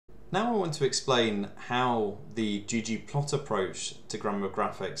Now I want to explain how the ggplot approach to grammar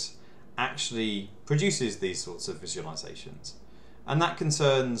graphics actually produces these sorts of visualizations. And that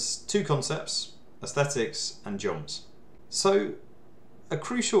concerns two concepts, aesthetics and geoms. So a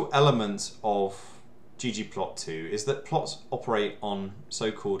crucial element of ggplot2 is that plots operate on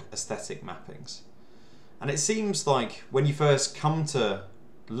so-called aesthetic mappings. And it seems like when you first come to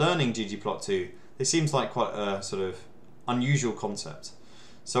learning ggplot2, it seems like quite a sort of unusual concept.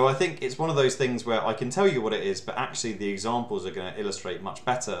 So I think it's one of those things where I can tell you what it is, but actually the examples are going to illustrate much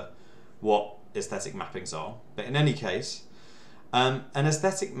better what aesthetic mappings are. But in any case, an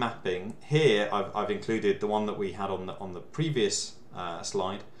aesthetic mapping here, I've included the one that we had on the previous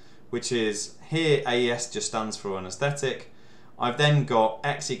slide, which is here AES just stands for an aesthetic. I've then got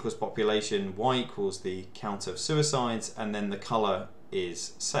X equals population, Y equals the count of suicides, and then the colour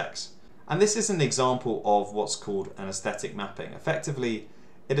is sex. And this is an example of what's called an aesthetic mapping. Effectively,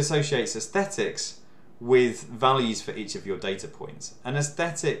 it associates aesthetics with values for each of your data points. And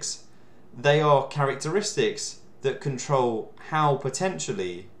aesthetics, they are characteristics that control how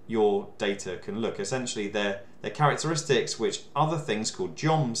potentially your data can look. Essentially, they're characteristics which other things called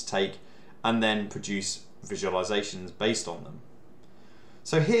geoms take and then produce visualizations based on them.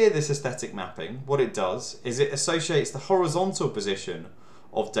 So here, this aesthetic mapping, what it does is it associates the horizontal position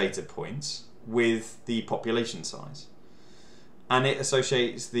of data points with the population size. And it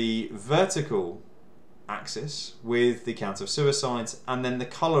associates the vertical axis with the count of suicides, and then the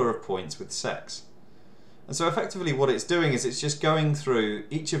colour of points with sex. And so effectively what it's doing is it's just going through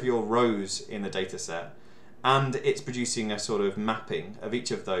each of your rows in the data set, and it's producing a sort of mapping of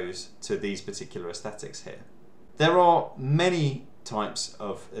each of those to these particular aesthetics here. There are many types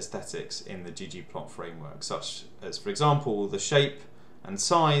of aesthetics in the ggplot framework, such as, for example, the shape and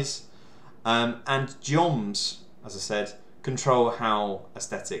size, and geoms, as I said, control how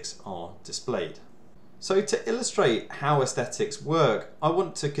aesthetics are displayed. So to illustrate how aesthetics work, I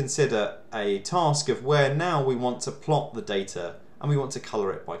want to consider a task of where now we want to plot the data and we want to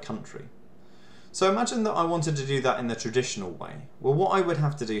colour it by country. So imagine that I wanted to do that in the traditional way. Well, what I would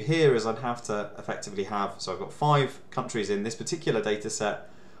have to do here is I'd have to effectively have, so I've got 5 countries in this particular data set,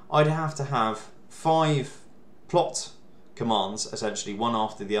 I'd have to have 5 plot commands, essentially one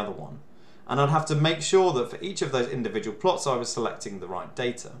after the other one. And I'd have to make sure that for each of those individual plots I was selecting the right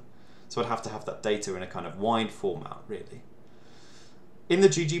data. So I'd have to have that data in a kind of wide format, really. In the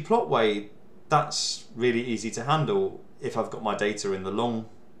ggplot way, that's really easy to handle if I've got my data in the long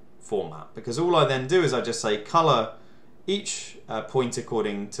format, because all I then do is I just say colour each point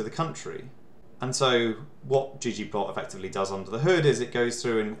according to the country. And so what ggplot effectively does under the hood is it goes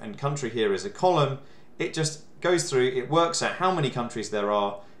through, and country here is a column, it just goes through, it works out how many countries there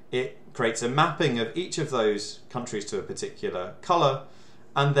are, it creates a mapping of each of those countries to a particular colour,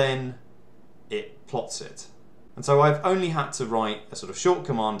 and then it plots it. And so I've only had to write a sort of short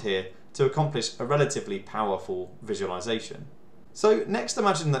command here to accomplish a relatively powerful visualization. So next,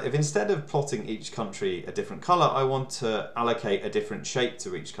 imagine that if instead of plotting each country a different colour, I want to allocate a different shape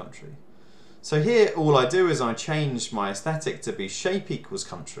to each country. So here all I do is I change my aesthetic to be shape equals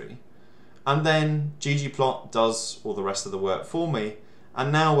country, and then ggplot does all the rest of the work for me.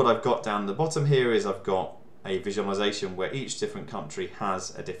 And now what I've got down the bottom here is I've got a visualization where each different country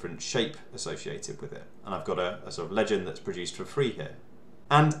has a different shape associated with it. And I've got a sort of legend that's produced for free here.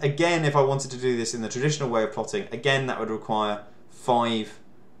 And again, if I wanted to do this in the traditional way of plotting, again that would require 5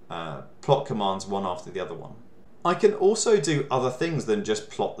 plot commands, one after the other one. I can also do other things than just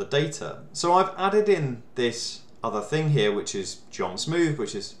plot the data. So I've added in this other thing here, which is geom smooth,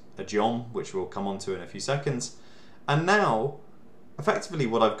 which is a geom, which we'll come on to in a few seconds. And now effectively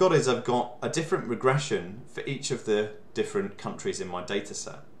what I've got is I've got a different regression for each of the different countries in my data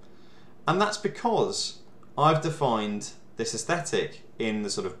set. And that's because I've defined this aesthetic in the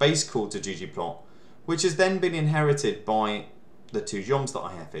sort of base call to ggplot, which has then been inherited by the 2 geoms that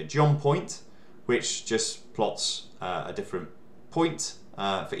I have here. Geom point, which just plots a different point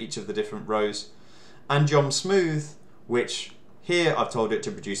for each of the different rows, and geom smooth, which here I've told it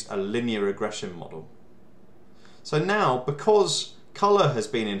to produce a linear regression model. So now, because colour has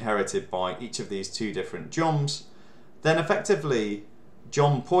been inherited by each of these 2 different geoms, then effectively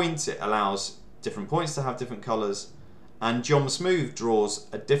geom point, it allows different points to have different colours, and geom smooth draws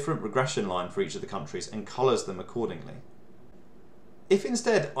a different regression line for each of the countries and colours them accordingly. If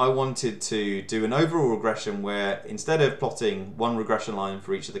instead I wanted to do an overall regression where instead of plotting one regression line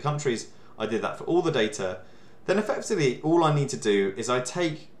for each of the countries, I did that for all the data, then effectively all I need to do is I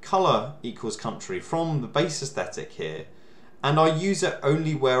take colour equals country from the base aesthetic here, and I use it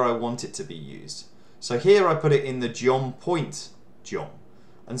only where I want it to be used. So here I put it in the geom point geom.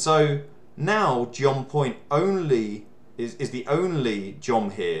 And so now geom point only is the only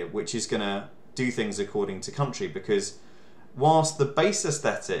geom here which is going to do things according to country, because whilst the base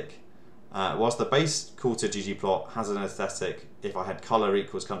aesthetic, whilst the base quarter ggplot has an aesthetic, if I had color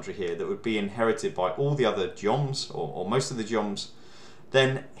equals country here, that would be inherited by all the other geoms, or most of the geoms,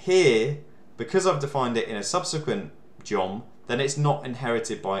 then here, because I've defined it in a subsequent geom, then it's not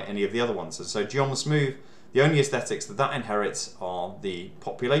inherited by any of the other ones. And so geom smooth, the only aesthetics that inherits are the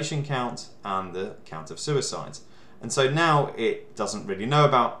population count and the count of suicides. And so now it doesn't really know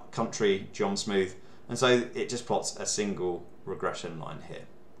about country geom smooth, and so it just plots a single regression line here.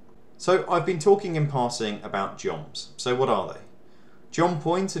 So I've been talking in passing about geoms. So what are they? Geom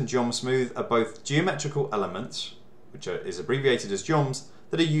point and geom smooth are both geometrical elements, which is abbreviated as geoms,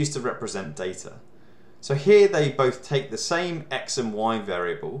 that are used to represent data. So here they both take the same x and y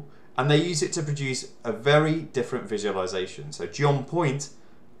variable and they use it to produce a very different visualization. So geom point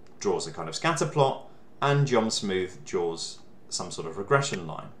draws a kind of scatter plot and geom smooth draws some sort of regression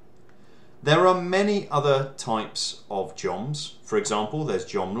line. There are many other types of geoms. For example, there's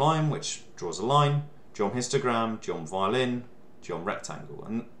geom line, which draws a line, geom histogram, geom violin, geom rectangle,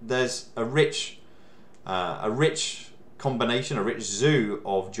 and there's a rich combination, a rich zoo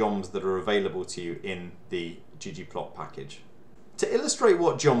of geoms that are available to you in the ggplot package. To illustrate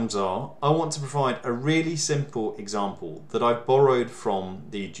what geoms are, I want to provide a really simple example that I've borrowed from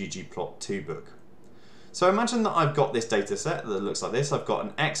the ggplot2 book. So imagine that I've got this data set that looks like this. I've got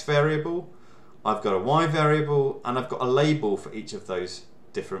an x variable, I've got a y variable, and I've got a label for each of those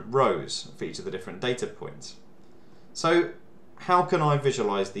different rows, for each of the different data points. So how can I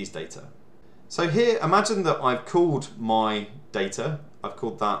visualize these data? So here, imagine that I've called my data, I've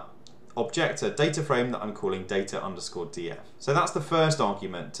called that object a data frame that I'm calling data_df. So that's the first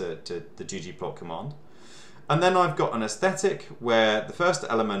argument to the ggplot command. And then I've got an aesthetic where the first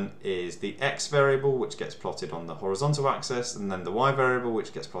element is the x variable, which gets plotted on the horizontal axis, and then the y variable,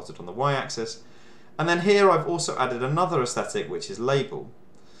 which gets plotted on the y axis. And then here I've also added another aesthetic, which is label.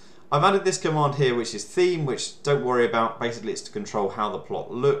 I've added this command here, which is theme, which don't worry about. Basically, it's to control how the plot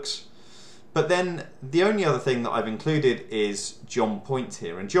looks. But then the only other thing that I've included is geom point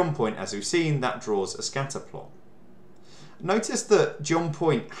here. And geom point, as we've seen, that draws a scatter plot. Notice that geom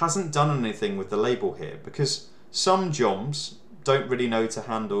point hasn't done anything with the label here, because some geoms don't really know to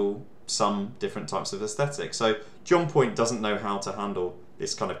handle some different types of aesthetics. So geom point doesn't know how to handle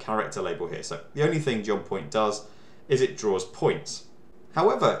this kind of character label here. So the only thing geom point does is it draws points.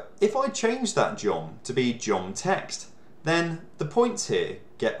 However, if I change that geom to be geom text, then the points here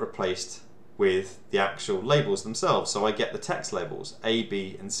get replaced with the actual labels themselves. So I get the text labels A,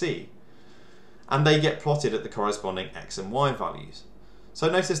 B, and C. And they get plotted at the corresponding x and y values. So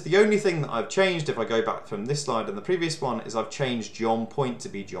notice the only thing that I've changed, if I go back from this slide and the previous one, is I've changed geom point to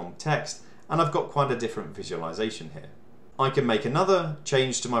be geom text, and I've got quite a different visualization here. I can make another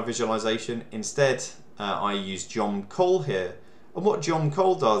change to my visualization. Instead, I use geom col here, and what geom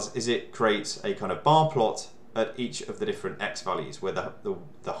col does is it creates a kind of bar plot at each of the different x values, where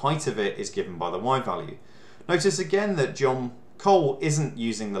the height of it is given by the y value. Notice again that geom col isn't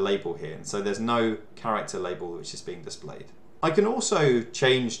using the label here, and so there's no character label which is being displayed. I can also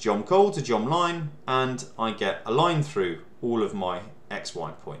change geom col to geom line, and I get a line through all of my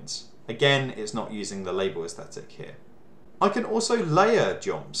xy points. Again, it's not using the label aesthetic here. I can also layer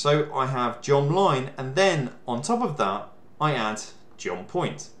geoms, so I have geom line, and then on top of that I add geom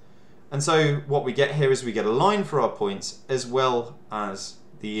point. And so what we get here is we get a line for our points as well as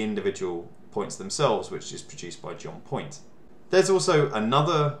the individual points themselves, which is produced by geom point. There's also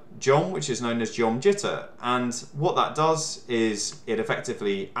another geom which is known as geom jitter, and what that does is it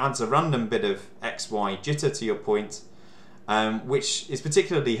effectively adds a random bit of XY jitter to your point, which is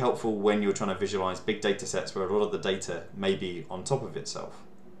particularly helpful when you're trying to visualize big data sets where a lot of the data may be on top of itself.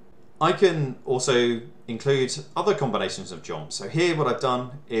 I can also include other combinations of geoms. So here what I've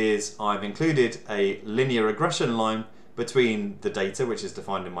done is I've included a linear regression line between the data, which is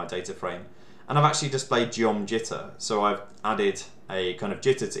defined in my data frame, and I've actually displayed geom jitter. So I've added a kind of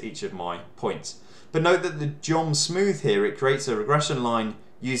jitter to each of my points. But note that the geom smooth here, it creates a regression line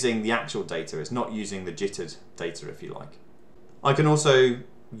using the actual data. It's not using the jittered data, if you like. I can also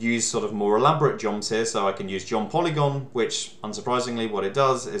use sort of more elaborate geoms here, so I can use geom polygon, which unsurprisingly what it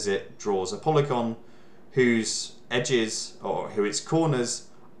does is it draws a polygon whose edges or its corners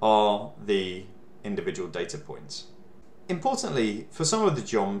are the individual data points. Importantly, for some of the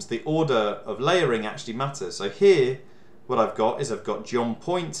geoms, the order of layering actually matters. So here what I've got is I've got geom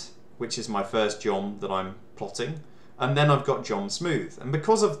point, which is my first geom that I'm plotting, and then I've got geom smooth. And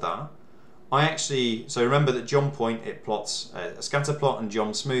because of that, so remember that geom point, it plots a scatter plot, and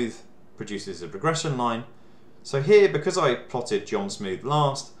geom smooth produces a regression line. So here, because I plotted geom smooth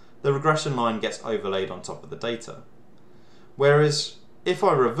last, the regression line gets overlaid on top of the data. Whereas if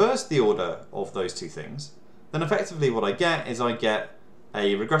I reverse the order of those two things, then effectively what I get is I get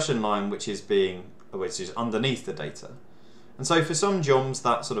a regression line which is underneath the data. And so for some geoms,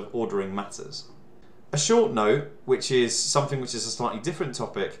 that sort of ordering matters. A short note, which is something which is a slightly different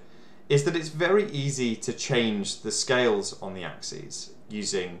topic, is that it's very easy to change the scales on the axes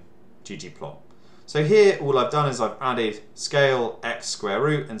using ggplot. So here all I've done is I've added scale x square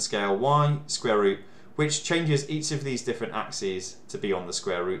root and scale y square root, which changes each of these different axes to be on the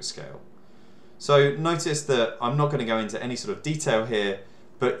square root scale. So notice that I'm not going to go into any sort of detail here,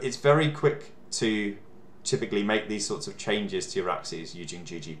 but it's very quick to typically make these sorts of changes to your axes using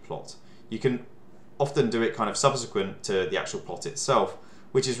ggplot. You can often do it kind of subsequent to the actual plot itself,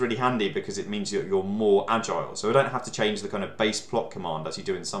 which is really handy because it means you're more agile. So I don't have to change the kind of base plot command as you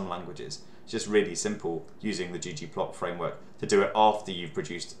do in some languages. It's just really simple using the ggplot framework to do it after you've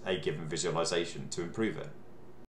produced a given visualization to improve it.